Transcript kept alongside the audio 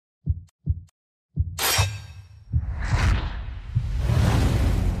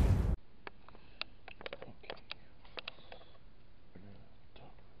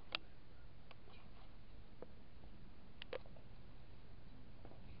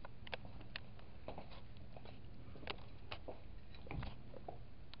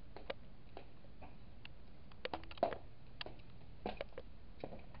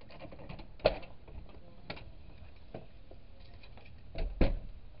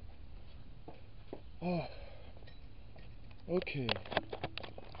Oh, okay.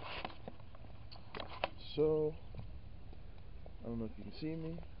 So, I don't know if you can see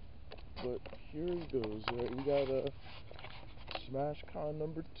me, but here it goes. We got a Smash Con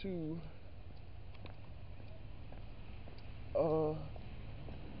number 2. Alright,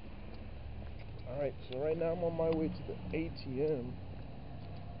 so right now I'm on my way to the ATM.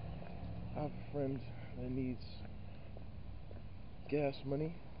 I have a friend that needs gas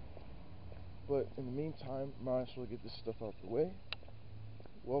money, but in the meantime, might as well get this stuff out the way.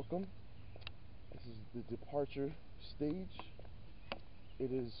 Welcome. This is the departure stage.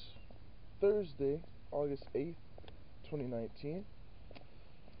 It is Thursday, August 8th, 2019.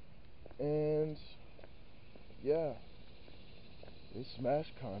 And yeah, it's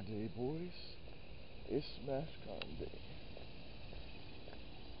Smash Con Day, boys. It's Smash Con Day.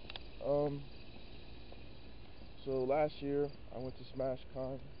 So last year I went to Smash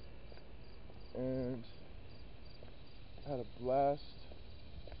Con and had a blast.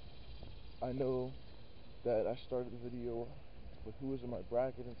 I know that I started the video with who was in my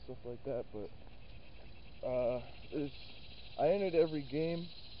bracket and stuff like that, but I entered every game,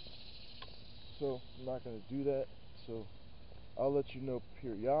 so I'm not gonna do that. So I'll let you know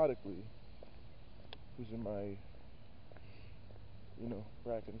periodically who's in my,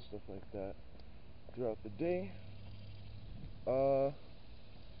 bracket and stuff like that throughout the day.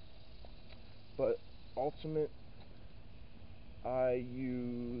 But Ultimate, I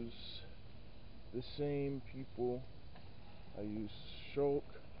use the same people. I use Shulk,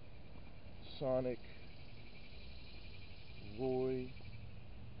 Sonic, Roy,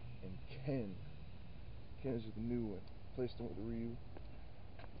 and Ken. Ken is the new one. Placed him with Ryu.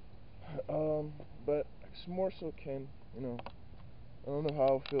 But it's more so Ken. I don't know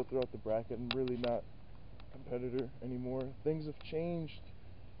how I feel throughout the bracket. I'm really not a competitor anymore. Things have changed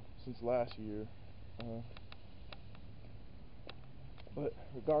since last year. But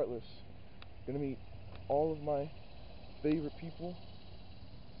regardless, I'm gonna meet all of my favorite people.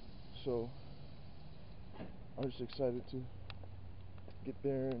 So I'm just excited to get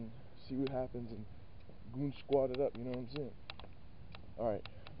there and see what happens and goon squad it up, you know what I'm saying? Alright,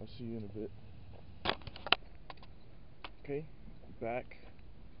 I'll see you in a bit. Okay, back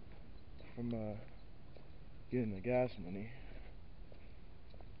from getting the gas money.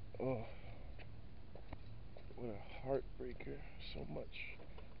 Oh, what a heartbreaker, so much.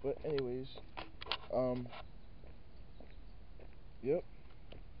 But anyways, yep,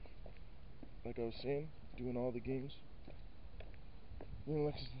 like I was saying, doing all the games.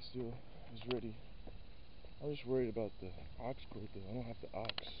 UchihaLexSteel is ready. I'm just worried about the aux cord though. I don't have the aux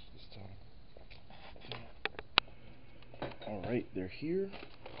this time. Alright, they're here.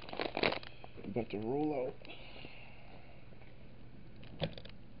 I'm about to roll out.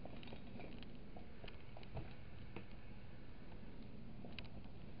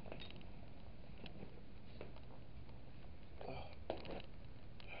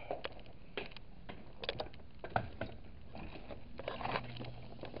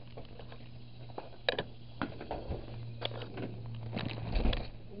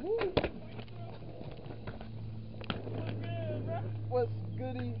 What's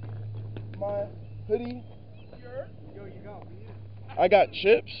goody? My hoodie. Yo, you got weed? I got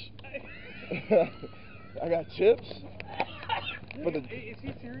chips. I got chips. Is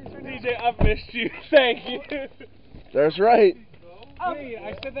he serious right now? DJ, I've missed you. Thank you. That's right. Wait,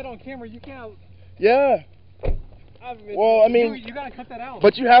 I said that on camera. You can't. Yeah. I've missed Well, you. I mean, you gotta cut that out.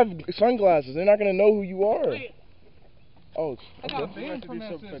 but you have sunglasses. They're not gonna know who you are. Wait. Oh, I got banned from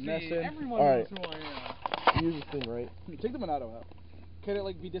SSC. Everyone knows who I am. Here's the thing, right? Take the Monado out. Can it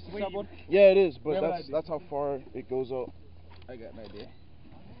like be disassembled? Yeah, it is, but that's how far it goes out. I got an idea.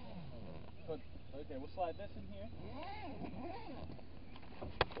 Okay, we'll slide this in here.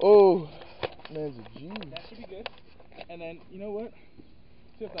 Oh, man's a G. That should be good. And then, you know what?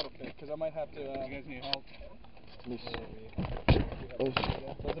 See if that'll fit, because I might have to. You guys need help? That's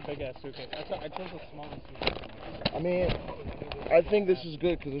a big ass suitcase. I chose the smallest suitcase. I mean, I think this is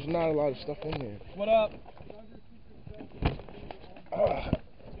good because there's not a lot of stuff in there. What up? Yo,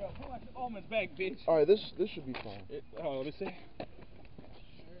 put my almonds back, bitch. Alright, this should be fine. Let me see.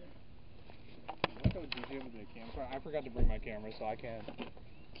 Look how DJ with the camera. I forgot to bring my camera, so I can't.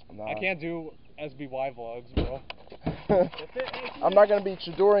 Nah. I can't do SBY vlogs, bro. I'm not gonna be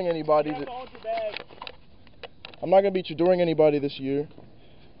chadoring anybody. I'm not gonna be chadoring anybody this year,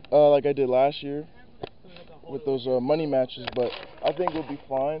 like I did last year with those money matches. But I think we'll be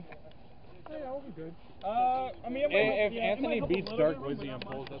fine. Yeah, we'll be good. I mean, if Anthony beats Dark Wizzy and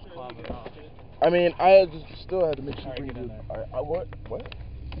pulls, that's clown enough. I mean, I still had to make sure. Alright, get in there. What?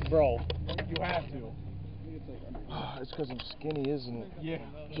 Bro, you have to. It's because I'm skinny, isn't it? Yeah.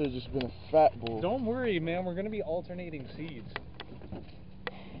 Should have just been a fat bull. Don't worry, man. We're gonna be alternating seeds.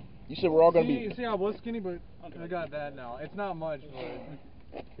 You said we're all gonna be. See, I was skinny, but I got that now. It's not much,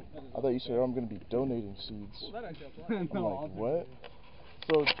 but. I thought you said I'm gonna be donating seeds. Well, that actually I'm like, what?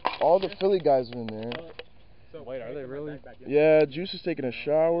 So all the Philly guys are in there. So wait, are they really? Yeah, Juice is taking a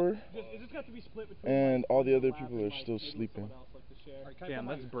shower, and all the other people are still sleeping. Damn,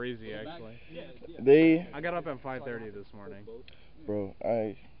 that's brazy, actually. I got up at 5:30 this morning. Bro,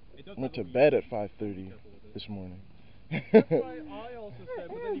 I went to bed at 5:30 this morning. That's why I also said,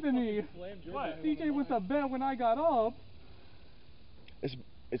 but then Anthony, CJ went to bed when I got up.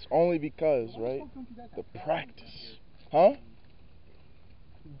 It's only because, right? The practice, huh?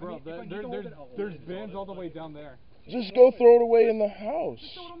 Bro, there's bins all the way down there. Just go throw it away in the house.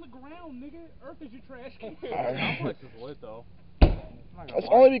 Just throw it on the ground, nigga. Earth is your trash can. Complex is lit though. That's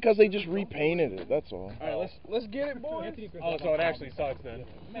only because they just repainted it. That's all. All right, let's get it, boys. Oh, so it actually sucks then.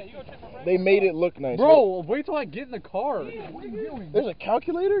 Man, you go check my They made it look nice. Bro, wait till I get in the car. Yeah, what are you doing? There's a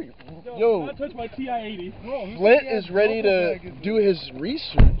calculator. Yo, I touched my TI-80. Flint is ready to do his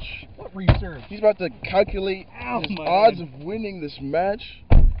research. What research? He's about to calculate his odds of winning this match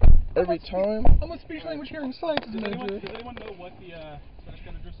every time. I'm a speech language hearing sciences major. Does anyone know what the Spanish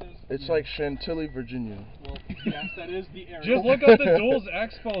gun address is? It's like Chantilly, Virginia. Well, yes, that is the area. Just look up the Duels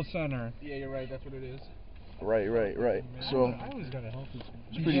Expo Center. Yeah, you're right. That's what it is. Right. So. I always gotta help you.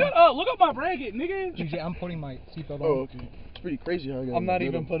 Shut up! Look up my bracket, nigga. GJ, I'm putting my seatbelt on. Oh, okay. It's pretty crazy how I got. I'm not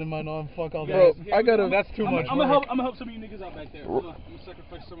even putting mine on. Fuck all Bro, that. I gotta. That's too much. I'm gonna help some of you niggas out back there. I'm gonna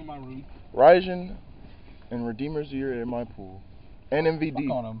sacrifice some of my room. Ryzen and Redeemer's Year in my pool, and MVD.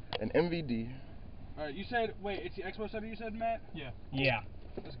 Fuck on 'em. And MVD. All right, you said it's the Expo Center. You said, Matt? Yeah. Yeah.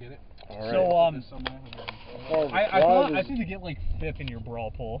 Let's get it. All right. So I seem to get like 5th in your brawl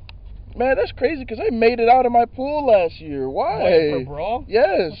pool. Man, that's crazy because I made it out of my pool last year. Why? Wait, for brawl?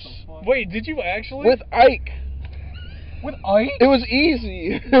 Yes. Wait, did you actually? With Ike. With Ike? It was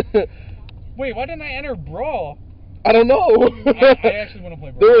easy. Wait, why didn't I enter brawl? I don't know. I actually want to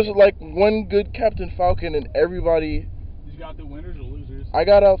play brawl. There was like one good Captain Falcon and everybody. Did you got through winners or losers? I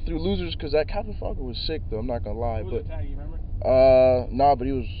got out through losers because that Captain Falcon was sick though. I'm not gonna lie, Who was but the tag, you remember? nah, but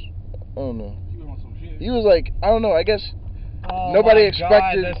he was. I don't know. He was on some shit. He was like, I don't know. I guess. Oh Nobody my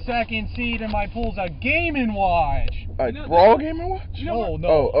expected. God, the second seed in my pool's a Game & Watch. A brawl game and watch? No,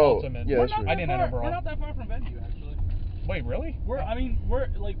 Ultimate. Yeah, that's right. I didn't enter brawl. We're not that far from venue, actually. Wait, really? We're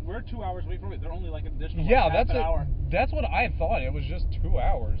 2 hours away from it. They're only like an additional half an hour. That's what I thought. It was just 2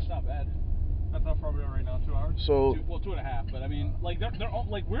 hours. It's not bad. That's how far we are right now. 2 hours. So 2.5. But I mean, like they're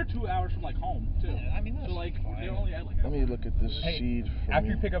like we're 2 hours from like home too. Yeah, I mean that's so like fine. they're only at like. let me look at this seed.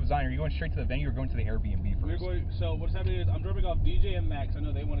 After you pick up Zion, are you going straight to the venue or going to the Airbnb first? We're going. So what's happening is I'm dropping off DJ and Max. I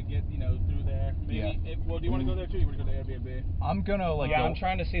know they want to get through there. Maybe. Yeah. Well, do you want to go there too? Or you want to go to Airbnb? I'm gonna like. I'm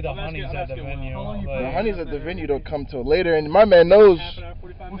trying to see the honeys at the venue. The honeys at the venue don't come till later, and my man knows. Half an hour,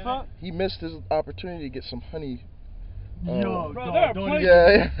 45 minutes. up? He missed his opportunity to get some honey. Yo, Bro, there are plenty.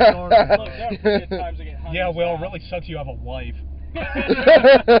 Yeah. Look, there are plenty of times to get honey. Yeah, well, it really sucks you have a wife. But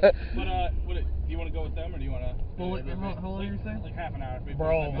do you want to go with them or do you want to? How long are you saying? Like half an hour.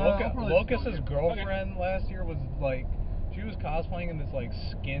 Bro, Lucas's girlfriend last year was like, she was cosplaying in this like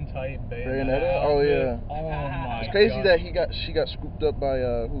skin tight Bayonetta? Oh yeah. Oh my. It's crazy God. that she got scooped up by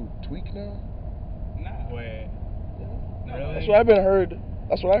who? Tweak now? Nah. Wait. No, Really? That's what I've been heard.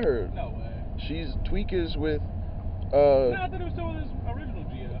 That's what I heard. No way. Tweak is with No, I thought it was still with his original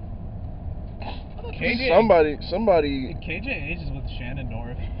Gio. somebody. KJ ages with Shannon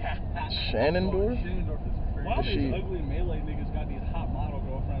North. Shannondorf? Why Is these she- ugly melee niggas got these hot model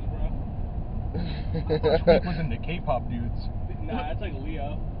girlfriends, bro? Tweak was into K-pop dudes. Nah, it's like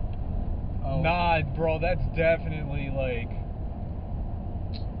Leo. Oh. Nah, bro, that's definitely like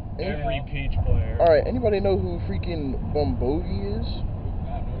every Peach player. All right, anybody know who freaking Bumbogi is?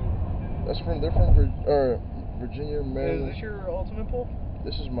 They're from Virginia, Maryland. Is this your ultimate pool?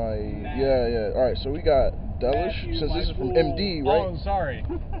 This is my yeah. All right, so we got Delish Matthew, since this is from my MD, right? Oh, sorry.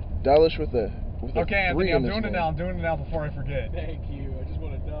 Delish with a Okay, 3 Anthony, I'm in this doing it name. now. I'm doing it now before I forget. Thank you. I just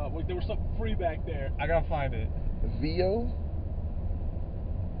want to dub. Wait, there was something free back there. I gotta find it. Vio.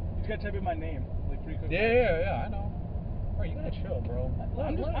 You just gotta type in my name, like free. Yeah, I know. Bro, you gotta chill, bro.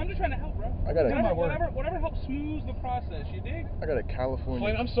 I'm just trying to help, bro. I got Whatever helps smooth the process. You dig? I got a California.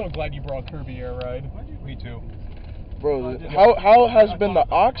 Flynn, I'm so glad you brought Kirby Air Ride. Me too. Bro, how has been the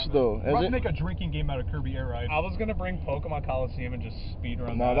Ox though? Has Let's it? make a drinking game out of Kirby Air Ride. I was gonna bring Pokemon Coliseum and just speed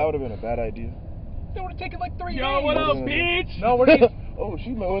run No, that would have been a bad idea. That would have taken like 3 days. Yo, what up, bitch? No, we're Oh,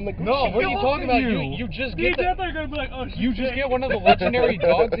 she mowing the grass. No, what are you talking about? you. You just DJ, get I thought you were gonna be like, oh, you just get one of the legendary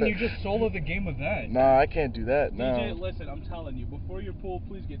dogs and you just solo the game with that. Nah, I can't do that. No. DJ, listen, I'm telling you, before your pool,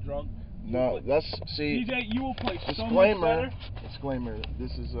 please get drunk. No, that's see. DJ, you will play so much Disclaimer. better. Disclaimer.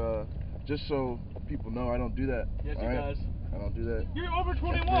 This is just so people know I don't do that. Yes, he alright? does. I don't do that. You're over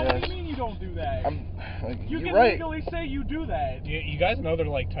 21. What do you mean you don't do that? You You're can right. legally say you do that. You guys know they're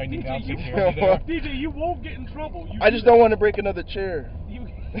like tightening down DJ, you, security there. DJ, you won't get in trouble. You I just don't want to break another chair. You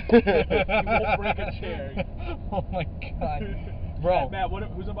won't break a chair. Oh my god. Bro. Matt,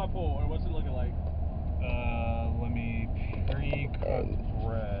 who's on my pool, or what's it looking like? Let me pre-cooked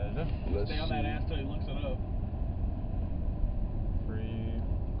bread. Let's Stay on that ass till he looks it up.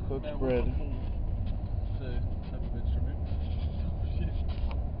 Pre-cooked Matt, bread. what's my pool? It's a type of instrument. Shit.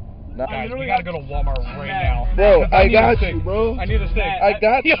 Nah. Guys, literally we gotta got- go to Walmart right Matt, now. Bro, Because I need a got steak. you, bro. I need a steak. Matt, I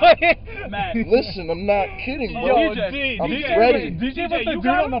got you. Matt. Listen, I'm not kidding, bro. Yo, I'm DJ, ready. DJ was the you dude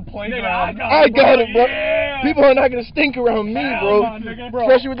got on the him? playground. Nigga, I got it, bro. Yeah. People are not gonna stink around me, Hell bro. no, nigga. Bro.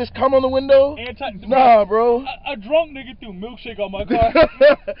 Especially with this cum on the window. Nah, bro. A drunk nigga threw milkshake on my car.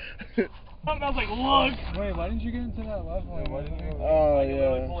 And I was like, look. Wait, why didn't you get into that last one? Why didn't you? Oh, I can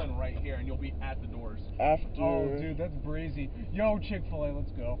literally yeah. pull in right here, and you'll be at the doors. After. Oh, dude, that's brazy. Yo, Chick-fil-A, let's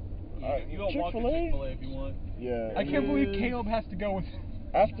go. You don't walk to Chick-fil-A if you want. Yeah. I can't believe Caleb has to go with.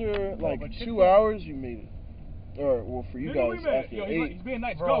 After like but 2 Chick-fil-A- hours, you made it. Or well, for you Nigga, we guys, made it. after Yo, 8. he's being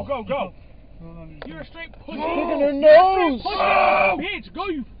nice. Bro. Go. You're a straight pussy. Look at her nose. Bitch, go,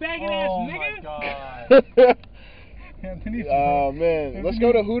 you faggot ass Oh nigga. my god. Anthony's Oh man, let's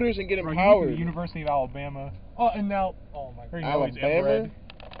go to Hooters and get Bro, empowered. you University of Alabama. Oh, and now. Oh my god. Alabama?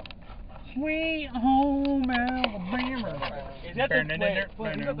 Sweet home Alabama. Is that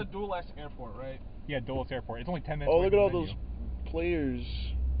he's at the Dual X Airport, right? Yeah, Dulles Airport. It's only 10 minutes. Oh, away look at from all the those venue. players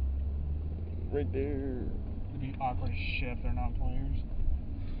right there. It'd be awkward as shit if they're not players.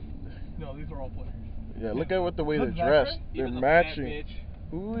 No, these are all players. Yeah, look at what the way they're Look, dressed. Zachary? They're Even the fat matching. bitch.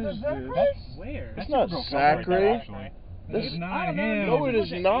 Who is Zachary? this? Where? It's not Supergirl Zachary. actually. This It's is not I don't know. him. No, it is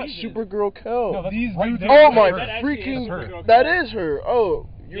Look at not Asian. Supergirl Kel. No, that's These right dudes there. Oh are- my That actually is freaking! Supergirl That Kel. is her. Oh,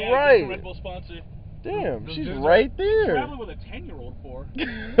 you're Yeah, right. it's a Red Bull sponsor. Damn, Those she's dudes are right there. Traveling with a 10-year-old for.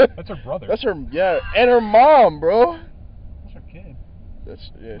 That's her brother. That's her. Yeah, and her mom, bro. That's her kid.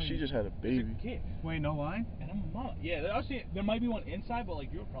 She just had a baby. Kid. Wait, no lie? And I'm not. Yeah, there might be one inside, but like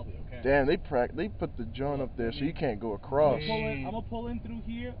you're probably okay. Damn, they put the John up there so you can't go across. Hey. I'm gonna pull in through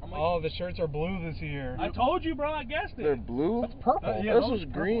here. I'm like, Oh, the shirts are blue this year. I told you, bro. I guessed it. They're blue. That's purple. Yeah, Ours those was are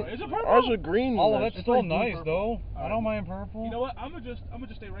green. purple. Is it purple? Ours was green. Oh, last- that's It's still like blue nice purple. though. I don't mind purple. You know what? I'm gonna just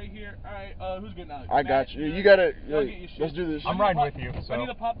stay right here. All right. Who's getting out? I got Matt, you. You gotta. y'all get your shit. Let's do this. I'm riding with you. I So need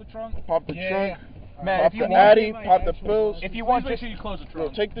to pop the trunk. Pop the Yeah. trunk. Matt, Pop if you the want, Addy. Pop the pills. if you Please want, make just sure you close the Bro,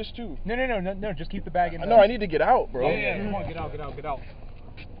 trunk. take this too. no, just keep the bag in. I know. I need to get out, bro. Yeah, come on, get out.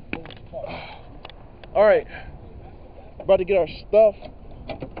 All right. About to get our stuff.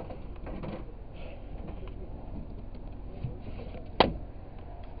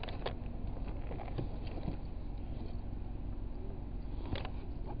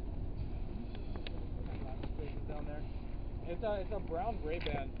 Down there. It's a brown gray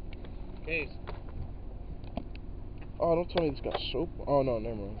band case. Oh, don't tell me it's got soap. Oh no,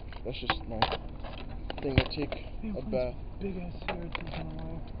 never mind. That's just my thing to take a bath. Big ass cigarettes in the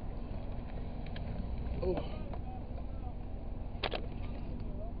way. Oh.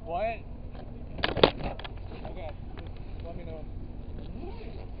 What? Okay. Just let me know.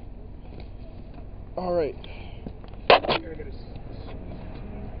 All right.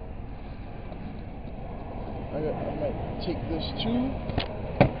 I might take this too,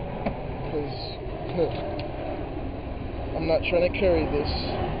 because I'm not trying to carry this.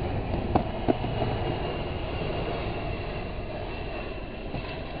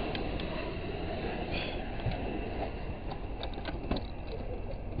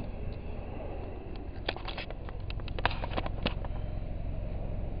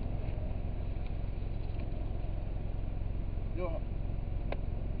 Yo,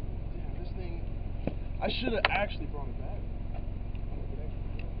 damn, this thing. I should have actually brought it back.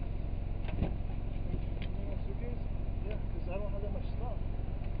 Yeah, because I don't have that much stuff.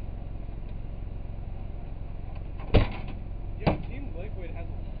 Yeah, Team Liquid has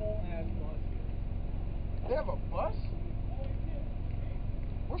a whole ass bus here. They have a bus?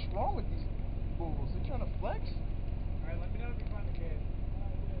 What's wrong with these fools? They trying to flex? Alright, let me know if you find the case.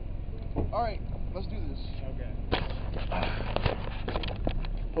 All right, let's do this. Okay.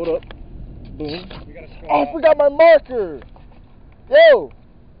 Hold up. Boom. We gotta scroll Oh, I up. forgot my marker. Yo,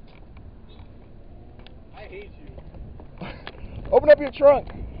 I hate you. open up your trunk.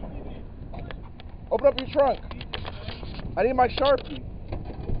 Open up your trunk. I need my Sharpie.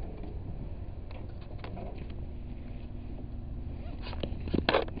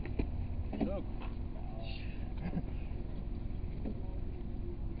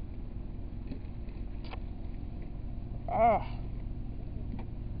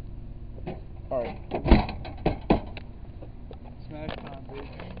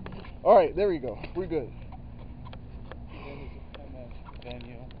 All right, there we go. We're good.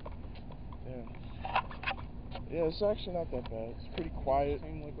 Venue. Yeah. Yeah, it's actually not that bad. It's pretty quiet.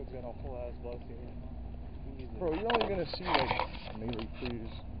 Team Liquid's got a whole ass bus here. Bro, you're only gonna see like melee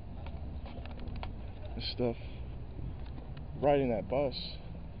players and stuff riding that bus.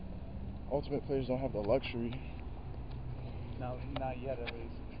 Ultimate players don't have the luxury. No, not yet at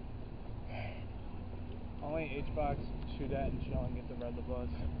least. Only HBox, Shootat, and Sean get to ride the bus.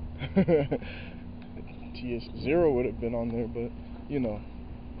 TS0 would have been on there, but you know,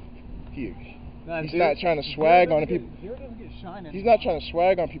 he's Nah, not trying to swag on people. Zero doesn't get shine anymore. He's not trying to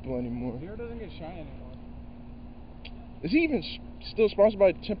swag on people anymore. Zero doesn't get shine anymore. Is he even still sponsored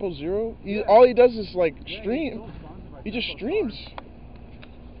by Tempo Zero? Yeah. All he does is like Yeah, stream. he's still sponsored by He just Tempo streams. Star.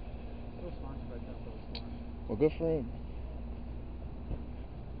 Still sponsored by Tempo Star. Well, good for him.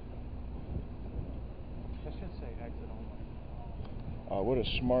 That should say exit only. What a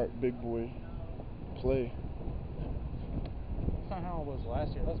smart big boy play. That's not how it was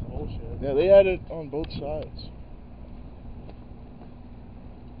last year. That's bullshit. Yeah, they had it on both sides.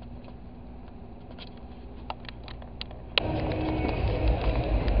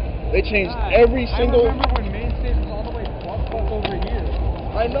 They changed every single. I remember when main stage was all the way fucked up over here.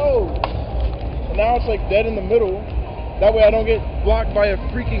 I know. And now it's like dead in the middle. That way I don't get blocked by a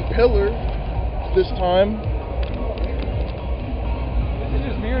freaking pillar this time. This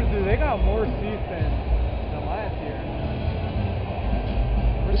is just mirrors, dude. They got more seats than last year.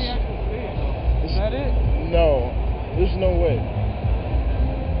 Where's the actual stage though? Is that it? No. There's no way.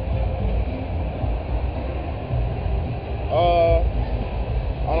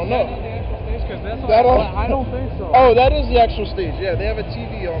 I don't know. Is that not the actual stage? 'Cause that's That what on- I don't think so. Oh, that is the actual stage. Yeah, they have a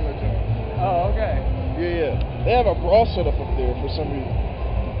TV on the joint. Oh, okay. Yeah. They have a brawl set up there for some reason.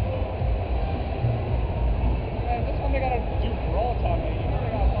 Man, this one they gotta do brawl time. You know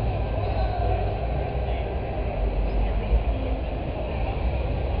they gotta fucking.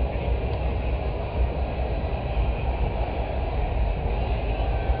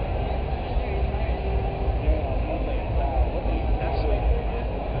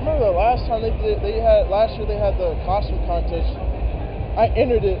 Remember the last time last year they had the costume contest. I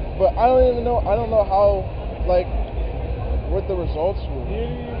entered it, but I don't know how, like, what the results were. You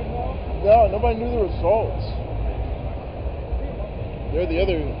didn't even know? No, nobody knew the results. They're the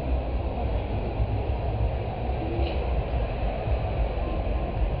other.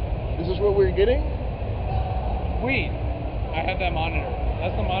 Is this what we're getting? Wait, I have that monitor.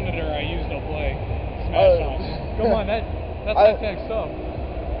 That's the monitor I use to play Smash on. Come on, that's high-tech stuff.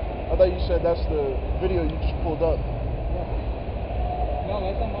 I thought you said that's the video you just pulled up. No,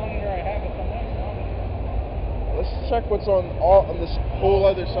 that's the monitor I have. It's a nice monitor. Let's check what's on this whole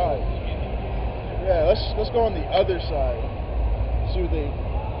other side. Yeah, let's go on the other side. See what they.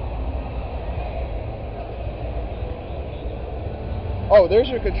 Oh, there's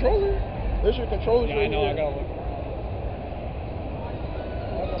your controller. There's your controller. Yeah, I know. I gotta look.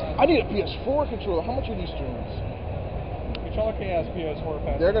 I need a PS4 controller. How much are these joints? Controller KS PS4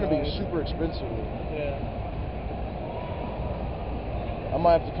 pack. They're gonna be super expensive. Yeah. I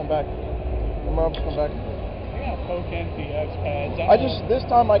might have to come back. I might have to come back. They got Poke NTX pads. This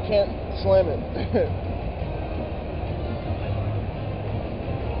time I can't slam it.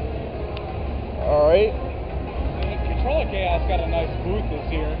 All right. And the Controller Chaos got a nice booth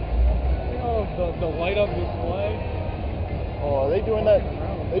this year. You know, the light up display. Oh, are they doing that?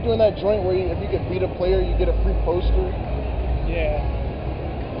 They doing that joint where if you can beat a player, you get a free poster. Yeah.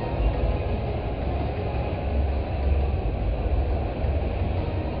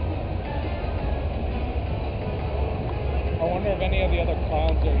 I wonder if any of the other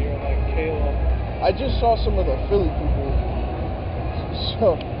clowns are here, like Caleb. I just saw some of the Philly people.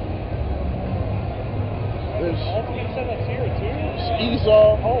 So there's Ultimate setup's here too.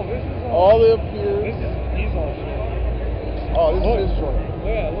 Esau. Oh, this is all the up here. This is Esau shit. Oh, this is his joint.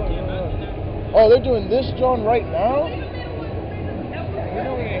 Yeah, look. Oh, they're doing this joint right now? We're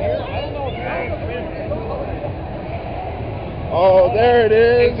doing it here. I don't know if Oh, there it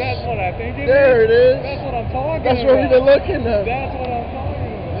is. That's what I think it there is. it is. That's what I'm talking That's about. what we've been looking at. That's what I'm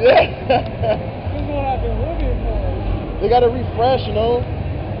talking about. Yeah. This is what I've been looking for. They got to refresh, you know.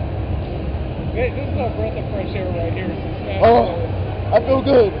 Hey, this is a breath of fresh air right here. Oh, I feel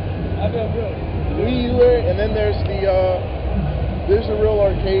good. I feel good. Wii U, and then there's the real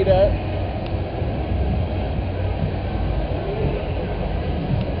arcade at.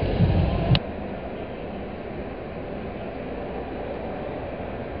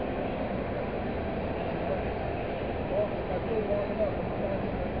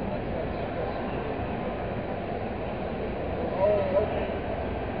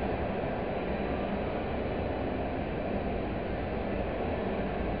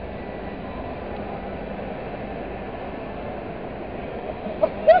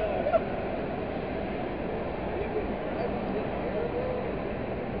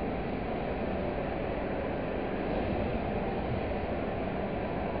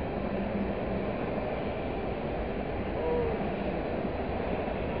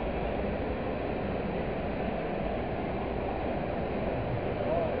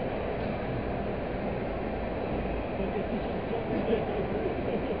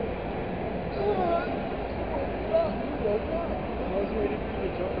 was waiting for you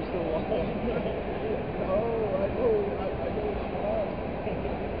to jump for so long.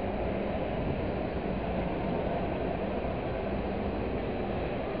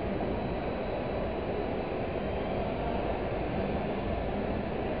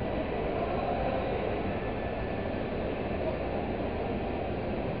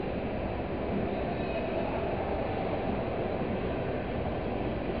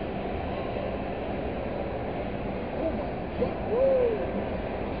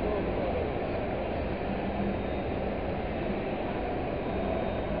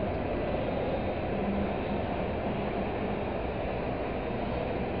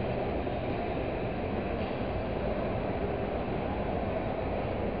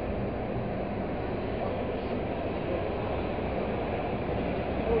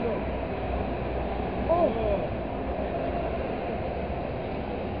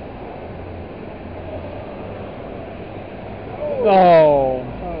 Oh.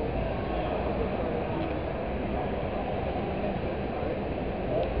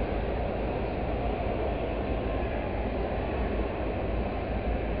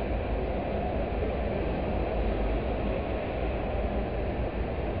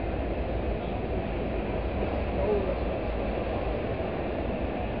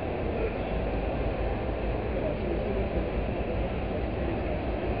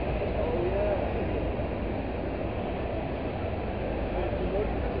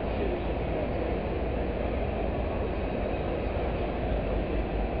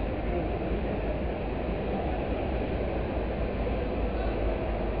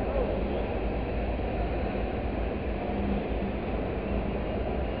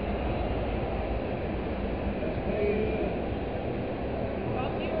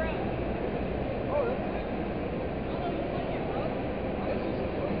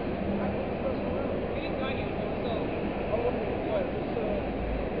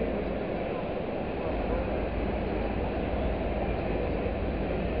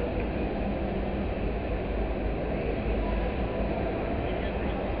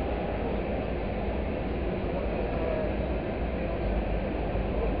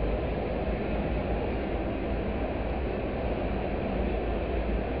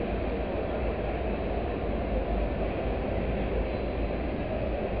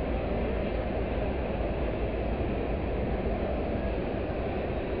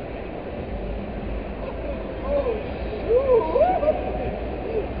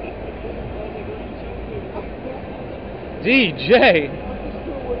 DJ.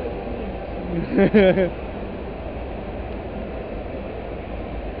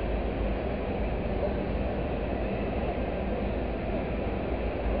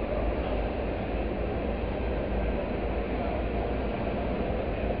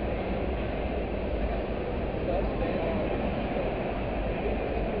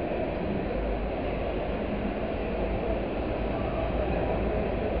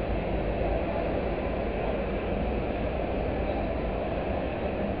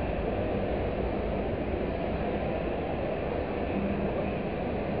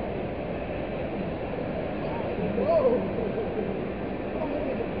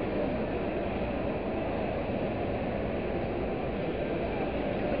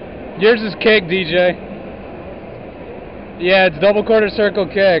 Yours is kick, DJ. Yeah, it's double quarter circle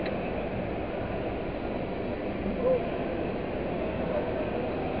kick.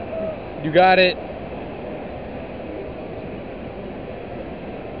 You got it.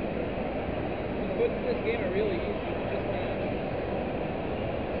 This game are really easy.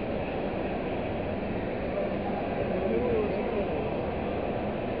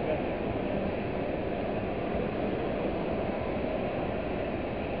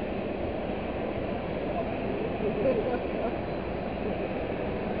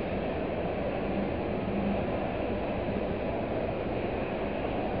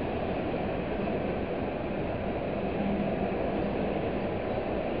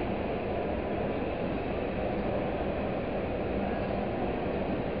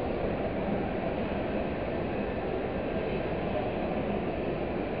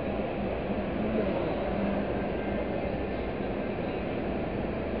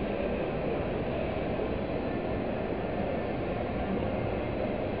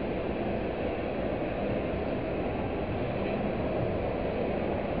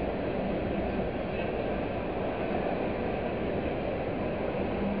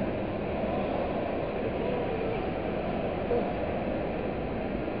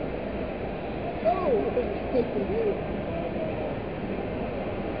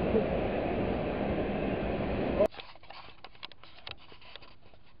 Just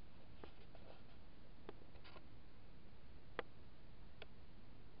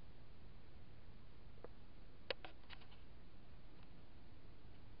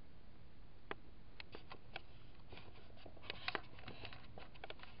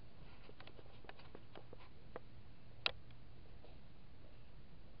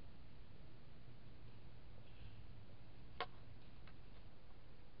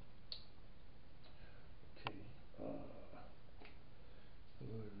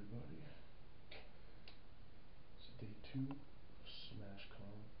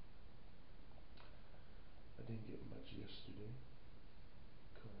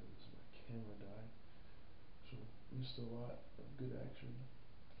missed a lot of good action,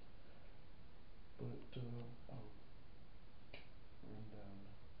 but I'll run down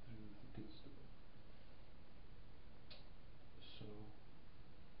through the good stuff. So,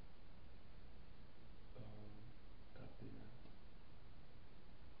 got there,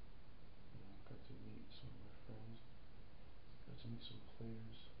 got to meet some of my friends, got to meet some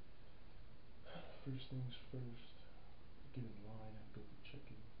players. First things first, get in line, have to go through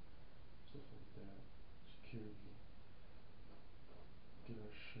check-in, stuff like that, security, get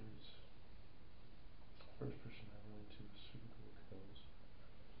our shirts. First person I run into is Super Kells,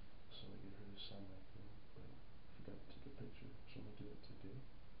 so I get her to sign my thing, but forgot to take a picture, so I'm gonna do that today.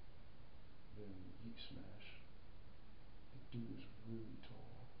 Then Yeet Smash. The dude is really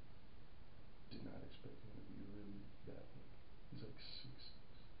tall. Did not expect him to be really that big. He's like 6'6".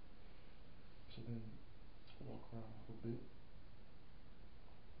 So then walk around a little bit.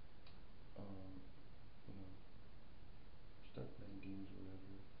 Start playing games or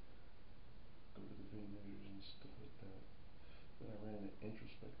whatever. Go to the vendors and stuff like that. Then I ran into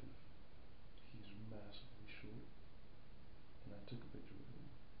Introspective. He's massively short, and I took a picture with him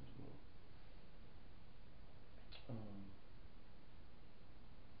as well. And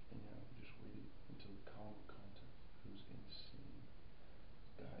yeah, we just waited until the combo contest. It was insane.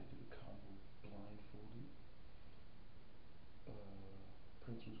 Guy did a combo blindfolded.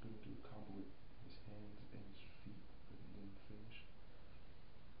 Prince was gonna do a combo with his hands and his feet, but he didn't finish.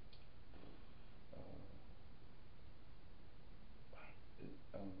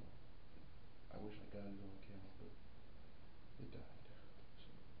 I don't know. I wish I got it on camera, but it died. So,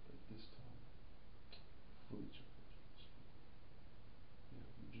 but this time, fully charged. So, yeah,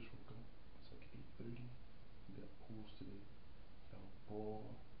 we just woke up. It's like 8:30. We got pools today. Got Brawl,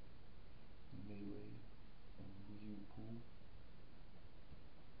 Melee, and Wii U pool.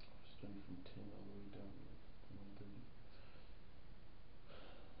 Starting from 10 all the way down to like 1:30.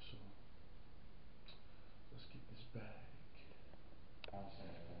 So, let's get this bag.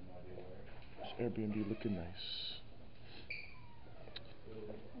 This Airbnb looking nice.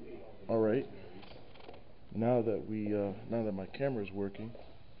 Alright. Now that my camera's working,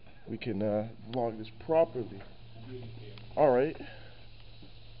 we can vlog this properly. Alright.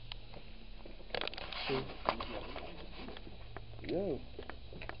 So, yeah.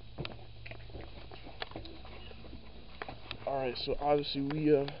 Alright, so obviously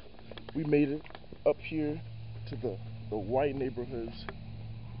we made it up here to the white neighborhoods.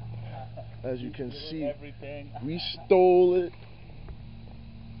 As you can see, we stole it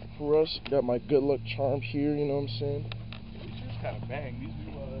for us. Got my good luck charm here, you know what I'm saying? These shirts kind of bang.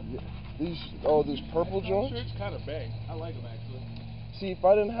 These purple joints? Shirts kind of bang. I like them actually. See, if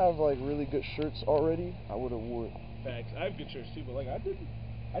I didn't have like really good shirts already, I would have wore it. Facts. I have good shirts too, but like I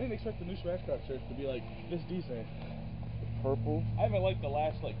didn't expect the new Smash Card shirts to be like this decent. Purple? I haven't liked the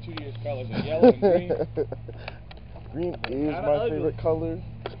last like 2 years colors, like yellow and green. Green is my favorite color.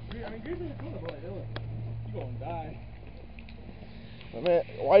 I mean, green's a color, but like, you gonna die. But man,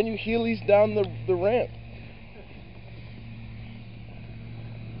 why didn't you Heelys down the ramp?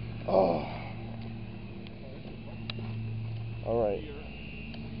 Oh. Alright.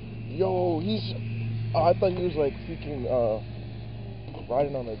 Yo, he's... Oh, I thought he was like freaking,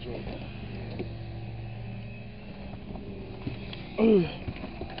 riding on that joint.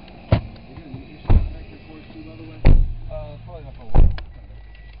 Probably not for a while.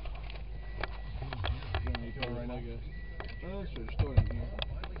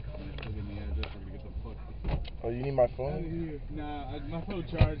 Oh, you need my phone? Nah, my phone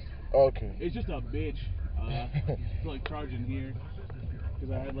charged. Oh, okay. It's just a bitch. It's like charging here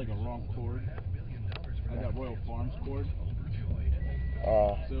because I had like a wrong cord. I got Royal Farms cord.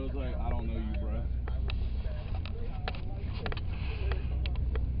 So it was like, I don't know you, bro.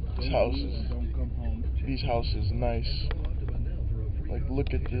 Don't come home. These houses nice. Like,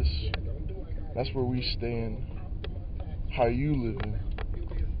 look at this. That's where we staying. How you living?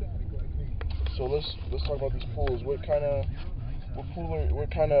 So let's talk about these pools. What kind of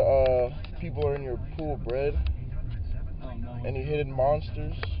people are in your pool, Bread? Oh no. Any hidden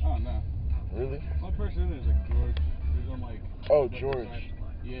monsters? Oh no. Really? One person in there is like George. There's one like. Oh, George.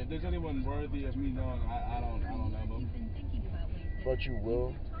 Yeah, if there's anyone worthy of me knowing, I don't know them. But you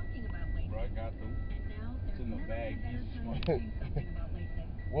will. Bro, I got them. It's in the bag.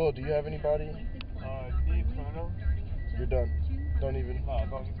 Will, do you have anybody? Steve Turner. You're done. Don't even. No,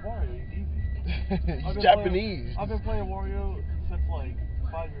 he's Wario. He's easy. He's Japanese. I've been playing Wario since like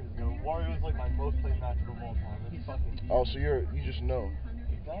 5 years ago. Wario is like my most played matchup of all time. It's fucking easy. Oh, so you just know.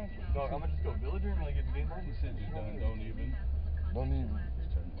 Exactly. No, I'm gonna just go villager and like get the game mode. He said you're done. Don't even. Don't even.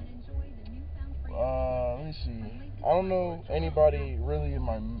 Let me see. I don't know anybody really in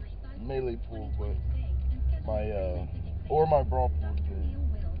my melee pool, but or my brawl pool today.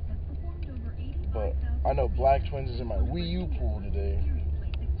 But I know Black Twins is in my Wii U pool today.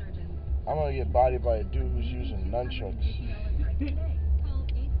 I'm gonna get bodied by a dude who's using nunchucks.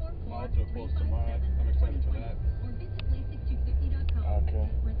 My ultra pulls tomorrow. I'm excited for that. Okay.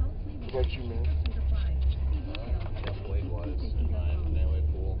 What about you, man? Weight-wise, in my melee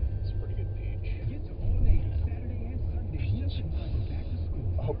pool, it's a pretty good peach. Peach?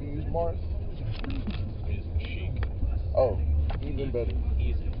 I hope you use Marth. I use Sheik. Oh, even better.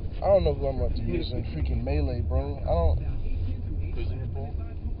 Easy. I don't know who I'm about to use in freaking melee, bro. Who's in your pool?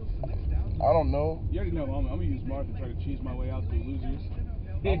 I don't know. You already know I'm gonna use Marth and try to cheese my way out through losers.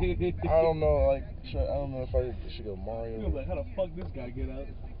 I don't know, like, I don't know if I should go Mario. I'm like, how the fuck this guy get out?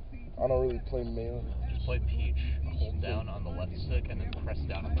 I don't really play melee. Just play Peach, hold down on the left stick, and then press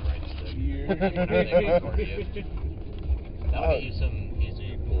down on the right stick. That'll get you some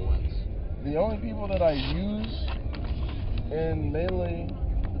easy pool wins. The only people that I use in melee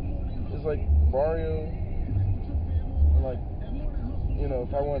is like Mario. And like, you know,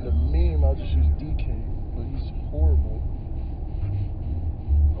 if I wanted to meme, I'll just use DK, but he's horrible.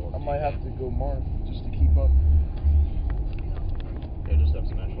 I might have to go Marth just to keep up. Yeah, just have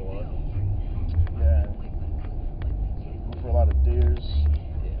smash a lot. Yeah. Go for a lot of dares.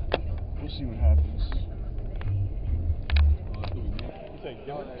 Yeah. We'll see what happens.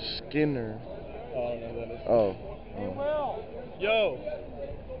 Skinner. Oh, no, that is. Oh. Yo!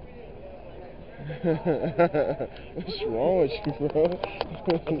 What's wrong with you, bro?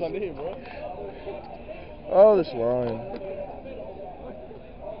 That's my name, bro. Oh, this line.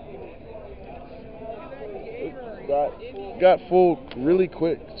 Got full really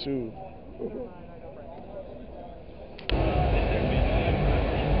quick too.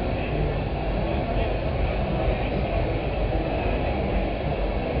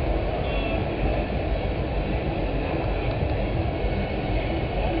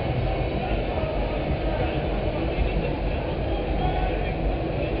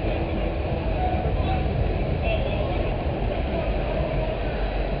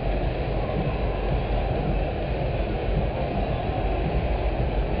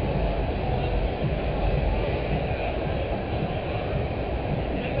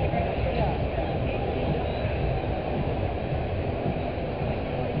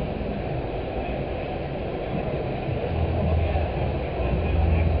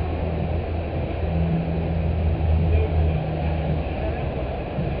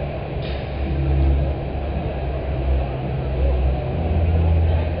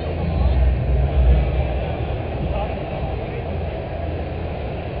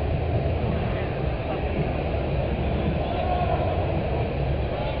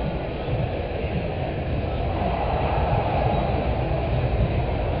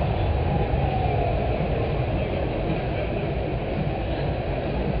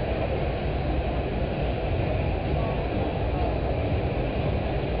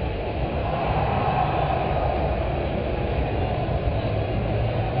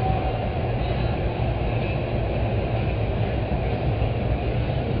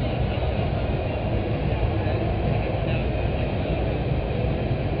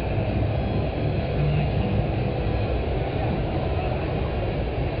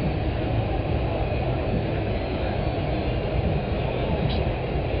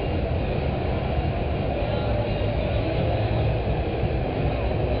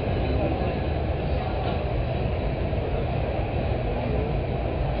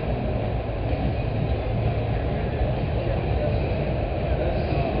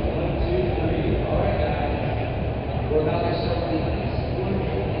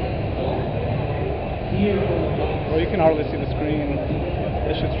 Bro, you can hardly see the screen.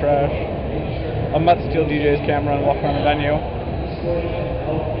 This shit's trash. I'm about to steal DJ's camera and walk around the venue.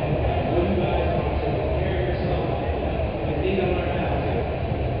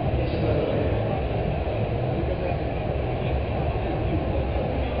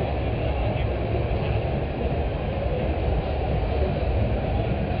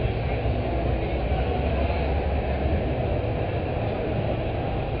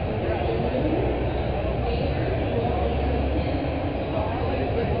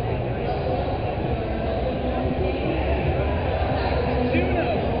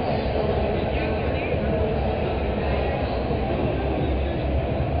 Juno!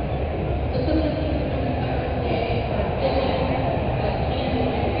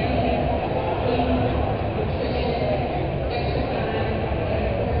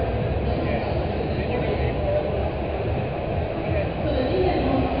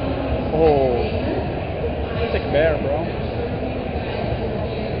 Big bear, bro.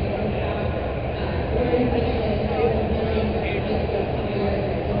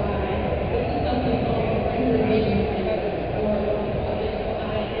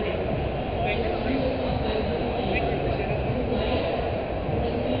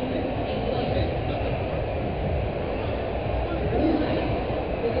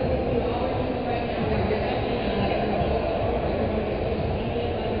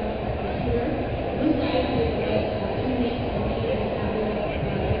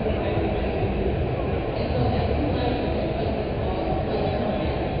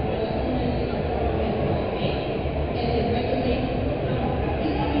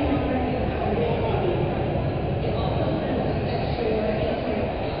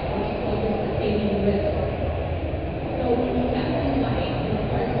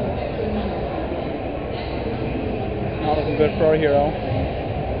 Not looking good for our hero.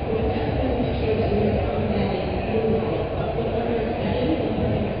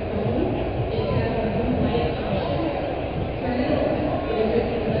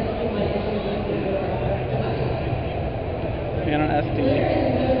 And an SD.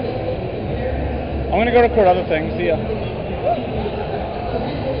 I'm gonna go record other things. See ya.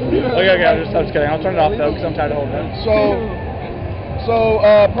 Okay, I'm just kidding. I'll turn it off though because I'm tired of holding it. So,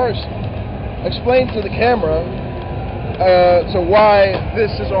 Purse, explain to the camera why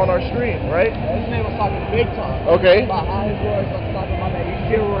this is on our screen, right? This man was talking big talk. Okay. About how his boys was talking about that. You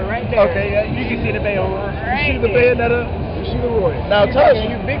see the Roy right there. Okay, yeah. You can see the Bayo right You see the Bayonetta, you see the Roy. Now tell us.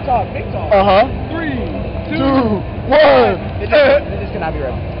 You big talk, big talk. 3, 2, 1. They're just gonna be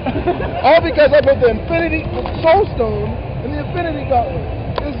right. All because I put the Infinity Soul Stone in the Infinity Gauntlet.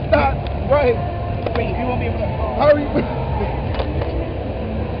 It's not right. Wait, you won't be able to. How are you?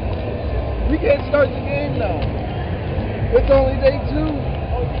 We can't start the game now. It's only day 2.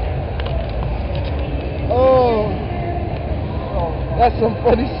 Oh, that's some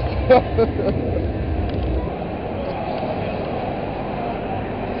funny stuff.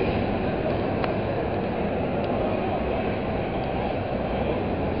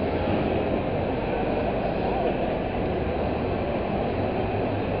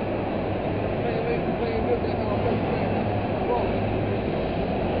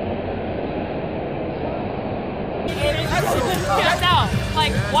 Yeah, no.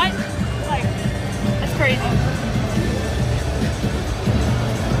 Like, what? Like, that's crazy.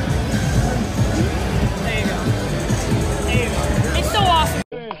 There you go. There you go. It's so awesome.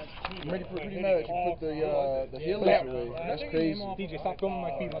 I'm pretty mad that you put the healers away. That's crazy. DJ, stop filming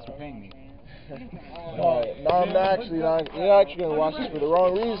my feet unless you're paying me. No, I'm actually not. You're actually gonna watch this for the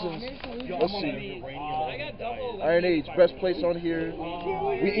wrong reasons. Let's see. Iron Age, best place on here.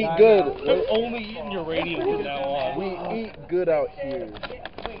 We eat good. We're only eating uranium from now on. We eat good out here.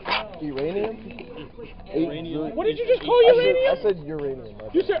 Uranium? What did you just call uranium? I said uranium.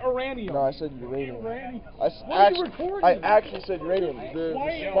 You said uranium. No, I said uranium. What are you recording? I actually said uranium. The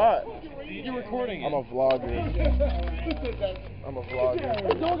spot. You're recording it. I'm a vlogger. I'm a vlogger.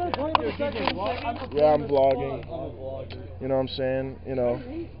 Yeah, I'm vlogging. You know what I'm saying? You know.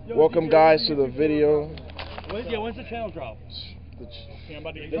 Welcome guys to the video. When's the channel drop? The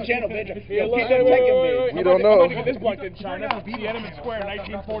channel video. We don't know. This blocked in China. Tiananmen Square,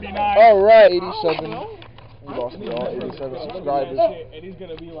 1949. All right, 87. We lost it all. 87 subscribers. And he's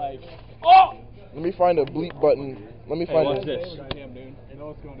gonna be like, oh! Let me find a bleep button. Let me find what's a. this?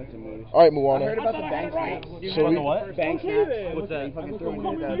 All right, Moana. I heard about the bank snap. So we. What? Bank snap. What's that? You fucking threw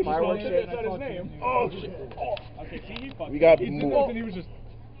in the fireworks shit. Oh shit! Okay, see, he fucking. We got he did more. this and he was just.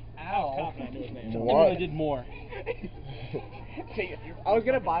 Ow! I knew his name. Moana. I did more. I was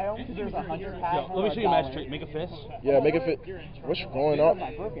gonna buy them because there's 100 packs. Yo, let me show you a match trick. Make a fist. Yeah, make it fit. What's going on?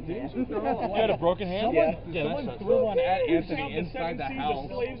 My broken hand. You had a broken hand? Yeah. Someone threw one at Anthony inside the house.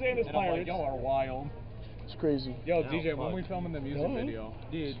 And I'm like, y'all are wild. It's crazy. Yo, DJ, when we filming the music video?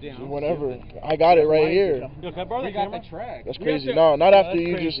 Dude, damn. Whenever. I got it right here. Yo, can I borrow We the got camera? the track. That's crazy. No, not after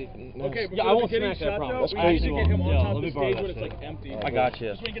you crazy. just. No. Okay, Yeah, I won't smash that problem. That's we crazy. need to get him on Yo, top let of me the borrow stage that when it's shit. like empty. I got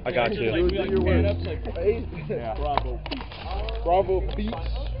you. I got you. Like, we like pan up, like, Yeah. Bravo. Bravo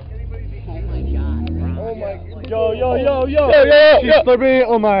Beats. Oh my god. Yo. She's slipping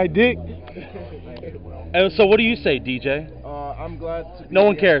on my dick. So what do you say, DJ? I'm glad to be No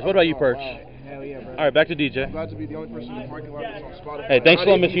one cares. What about you, Perch? Hell yeah, bro. All right, back to I'm DJ. glad to be the only person in the parking lot that's on Spotify. Hey, thanks for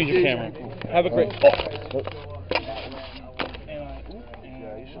Not letting me even use your DJ. camera. Have a great. Yeah,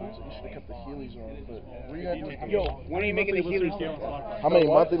 you should have kept the Heelys on. But what are you gonna do? Yo, when are you making the Heelys? How many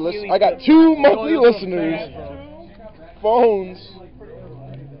monthly listeners? I got 2 monthly listeners. Phones.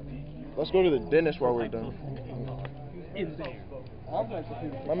 Let's go to the dentist while we're done.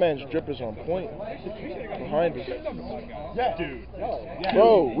 My man's drip is on point behind us. Yeah, dude.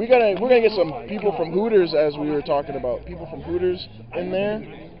 Bro, we're gonna get some people from Hooters, as we were talking about. People from Hooters in there.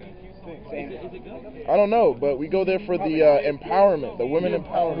 I don't know, but we go there for the empowerment, the women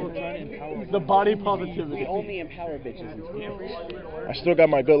empowerment. The body positivity. We only empower bitches in school. I still got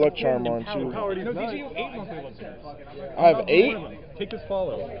my good luck charm on too. No, DJ, you 8 monthly listeners. I have 8? Take this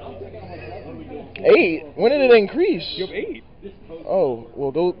follow. 8? When did it increase? You have 8. Oh,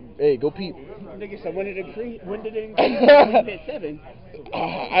 well, go peep. Nigga said when did it increase? When did it increase? We hit 7.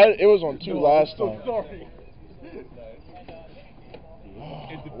 It was on 2 last time. Sorry.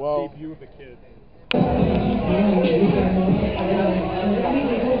 It's the Well, debut of the kid.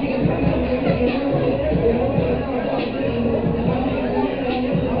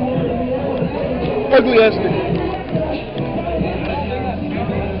 ugly ass nigga.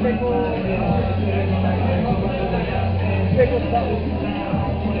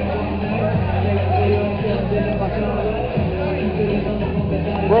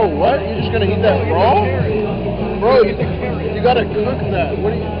 Bro, what? You just gonna eat that raw? Bro, you gotta cook that.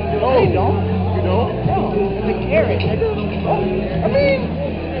 What do you? No, You don't? You don't? No, it's a carrot, nigga. I mean,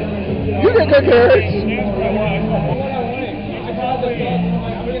 you can cook carrots.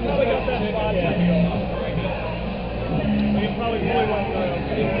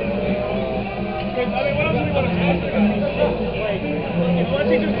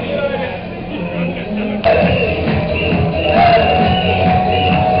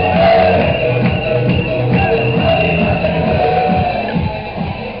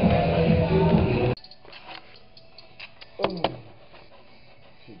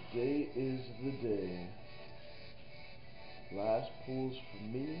 Today is the day. Last pulls for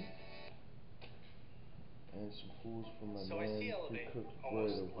me, and some pulls for my So I man see who elevating cooked bread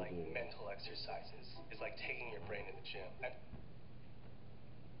almost over like there. mental exercises. It's like taking your brain to the gym. I'm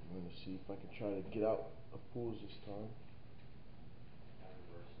gonna see if I can try to get out of pools this time.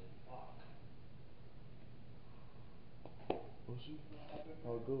 We'll see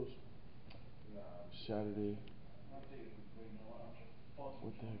how it goes. Saturday.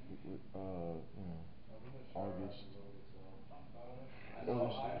 What the heck? August.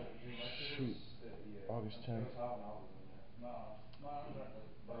 Shoot. August 10th.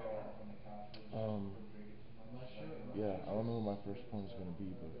 Yeah, I don't know what my first point is gonna be,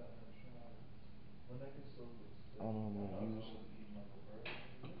 but I don't know what I'm gonna use.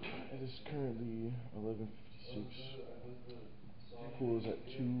 It is currently 11:56. Pool is at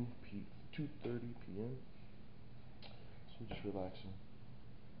 2:30 p.m. So we're just relaxing,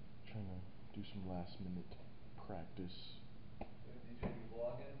 trying to do some last minute practice.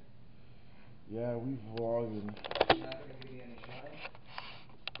 Yeah, we vlogging.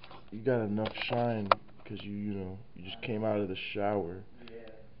 You got enough shine because you just came out of the shower.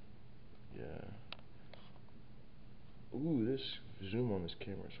 Yeah. Ooh, this zoom on this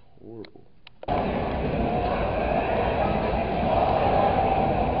camera is horrible.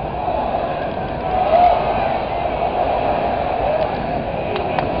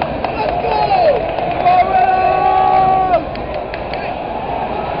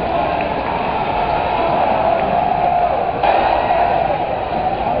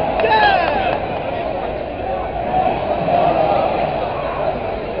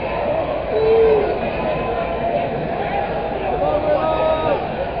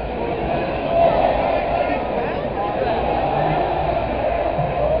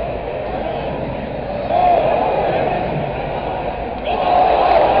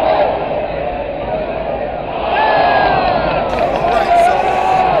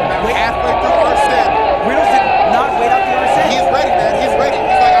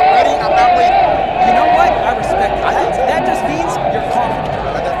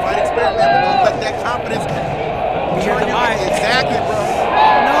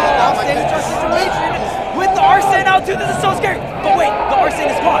 Dude, this is so scary. But wait, the Arsene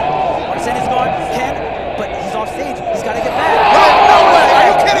is gone. Arsene is gone. But he's off stage. He's got to get back. No way. Are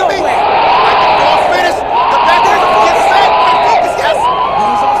you kidding me? Ball finish. The back there. Get set. Focus. Yes.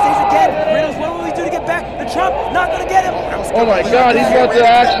 He's off stage again. Reynolds, what will we do to get back? The Trump not going to get him. Oh my God, he's about to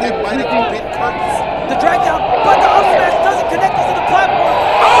actually the drag down, but the up smash doesn't connect us to the platform.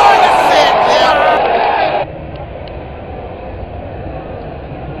 Oh, that's it. Yeah.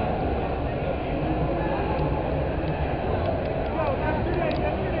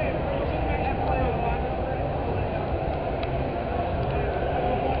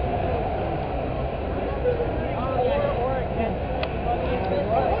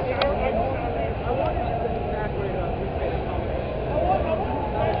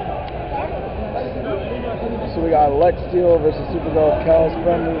 UchihaLexSteel versus Supergirl Cal's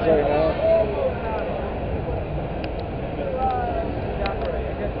friendlies right now.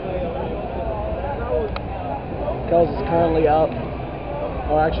 Cal's is currently up.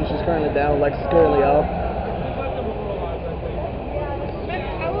 Oh, actually, she's currently down. Lex is currently up.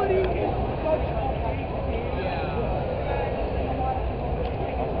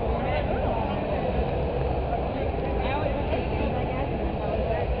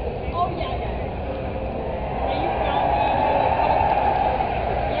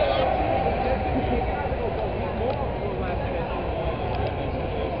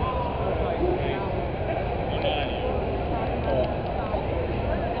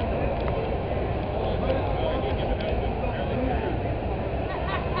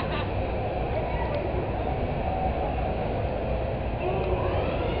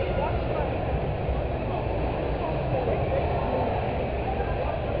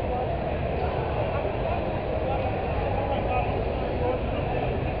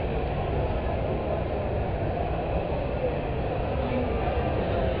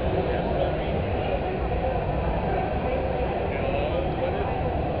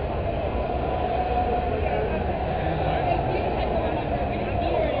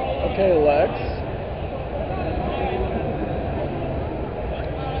 Okay, Lex.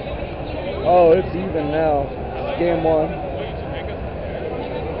 Oh, it's even now. It's game one.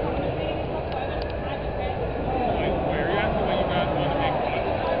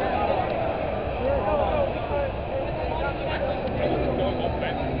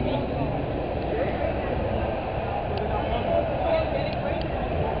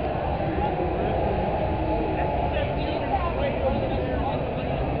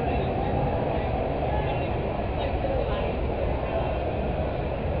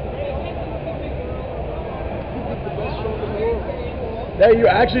 Yeah, you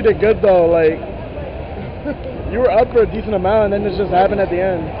actually did good though. Like, you were up for a decent amount, and then it just happened at the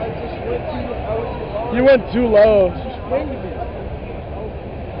end. You went too low.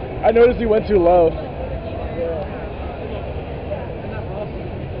 I noticed you went too low.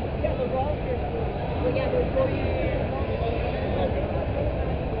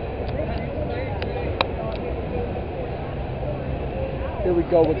 Here we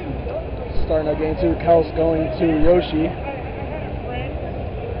go with starting our game two. Cal's going to Yoshi.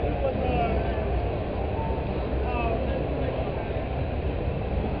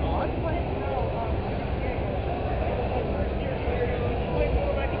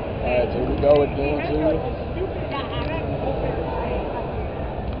 Alright, so here we go with game two.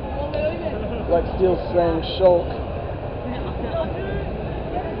 LexSteel saying Shulk.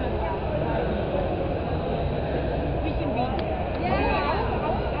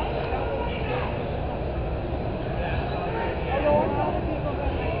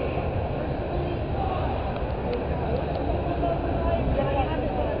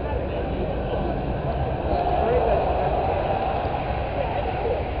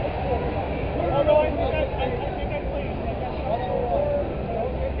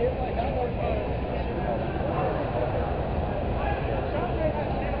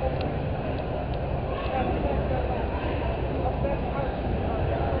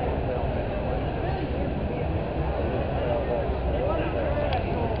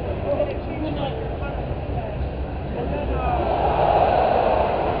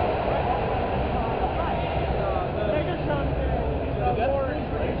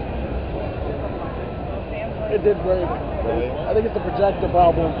 It did break. I think it's the projector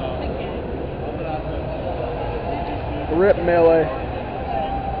problem. Rip Melee.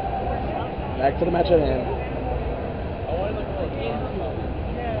 Back to the match at hand.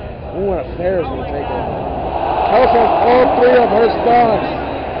 Ooh, and a fair is going to take it. House has all three of her stocks.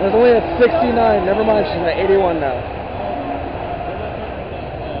 There's only at 69. Never mind, she's at 81 now.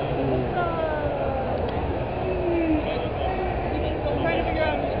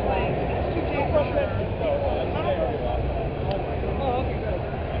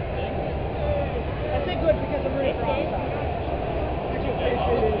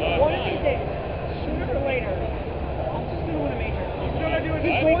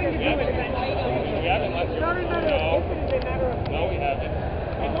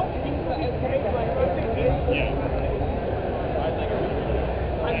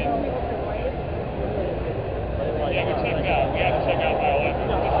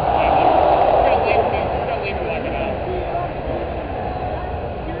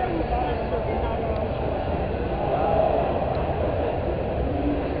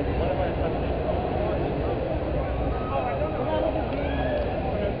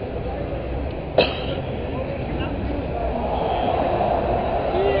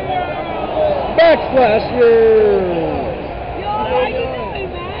 Backslash you!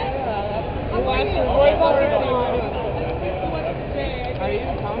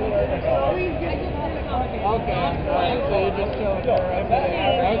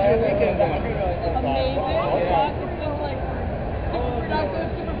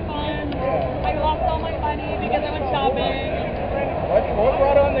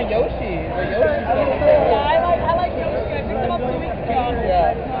 a Yoshi. The Yoshi. Yeah, I like Yoshi. I picked him up 2 weeks ago.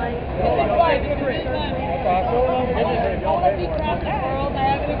 Yeah. It's fun. It's a really fun. That's awesome. I want to beat Craft World. I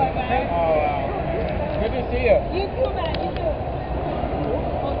have it in my bag. Oh, wow. Good to see you. You too, man. You too.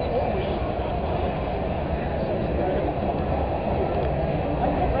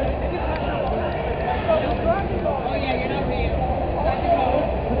 Oh, yeah, you're not real.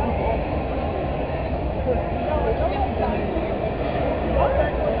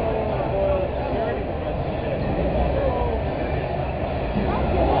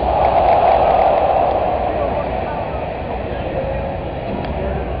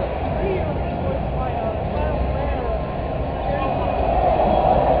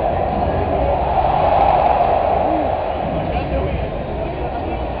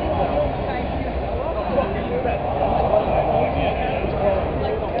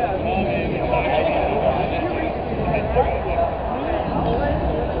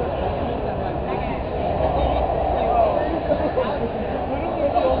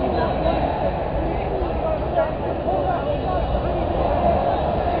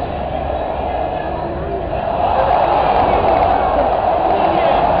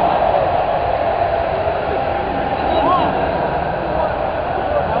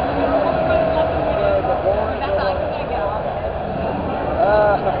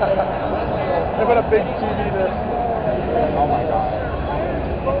 They put a big TV there. Oh my god.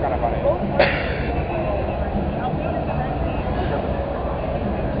 That's kind of funny.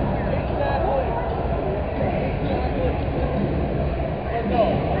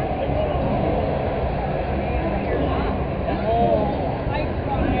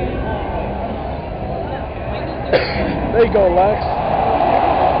 There you go, Lex.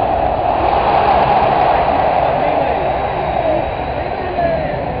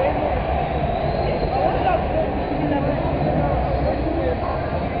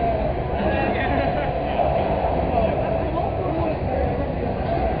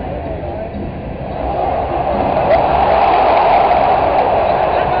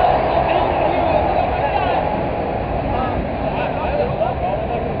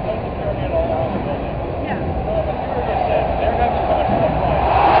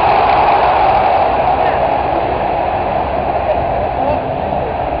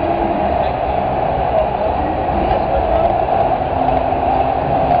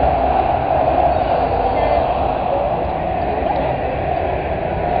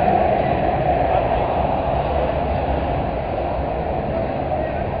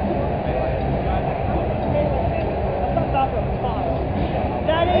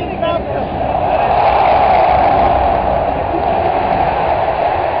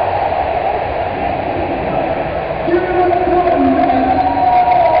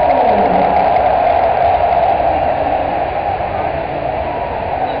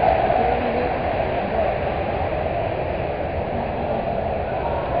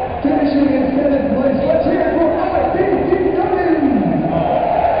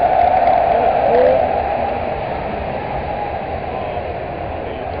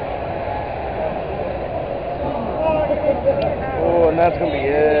 Oh, and that's going to be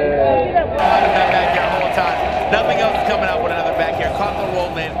it. Back here the whole time. Nothing else is coming out with another back here. Caught the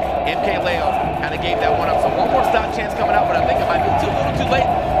roll in. MK Leo kind of gave that one up. So one more stock chance coming out, but I think it might be a little too late.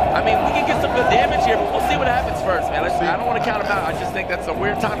 I mean, we can get some good damage here, but we'll see what happens first, man. I don't want to count him out. I just think that's a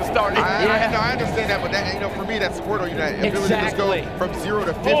weird time to start it. I understand that, but that, for me, that Squirtle, that ability to just go from 0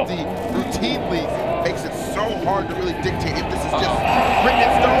 to 50 routinely makes it so hard to really dictate if this is just written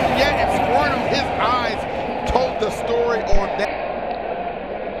in stone yet. And Squirtle, his eyes told the story on that.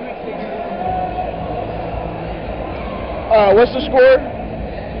 What's the score?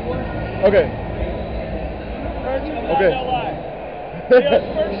 Okay. Okay. First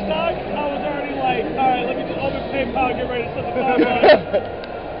stock, I was already like, all right, let me just open PayPal and get ready to set the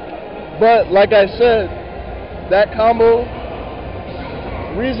 5 But like I said, that combo,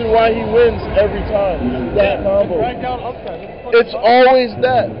 reason why he wins every time is that combo. It's always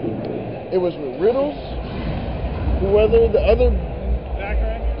that. It was with Riddles, whoever the other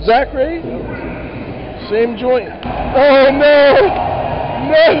Zachary, same joint. Oh no!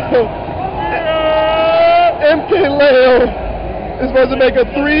 No! MK Leo is supposed to make a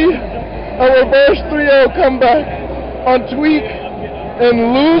reverse 3-0 comeback on Tweak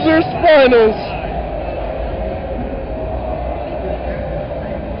in losers finals.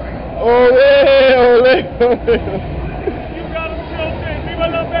 Ole, ole, ole. You got him tilted. Viva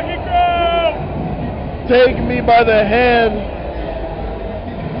la Mexico! Take me by the hand.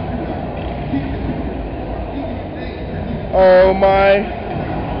 Oh my.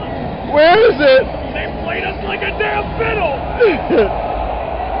 Where is it? They played us like a damn fiddle!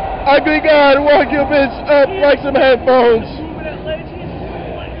 Ugly God, walk your bitch up like some headphones.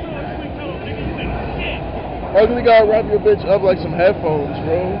 Ugly God, wrap your bitch up like some headphones,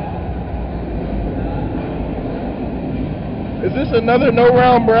 bro. Is this another no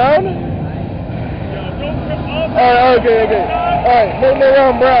round brown? Alright, okay. Alright, no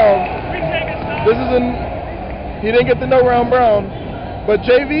round brown. This isn't. He didn't get the no round brown. But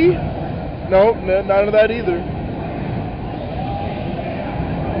JV? No, none of that either.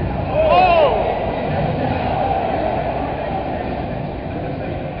 Oh!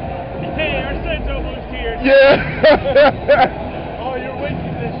 Hey, Arsene's almost here. Yeah. Oh, your weight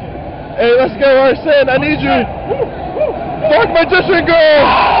position. Hey, let's go, Arsene. I need you. Dark Magician girl.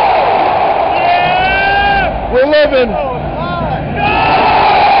 Yeah! We're living. No!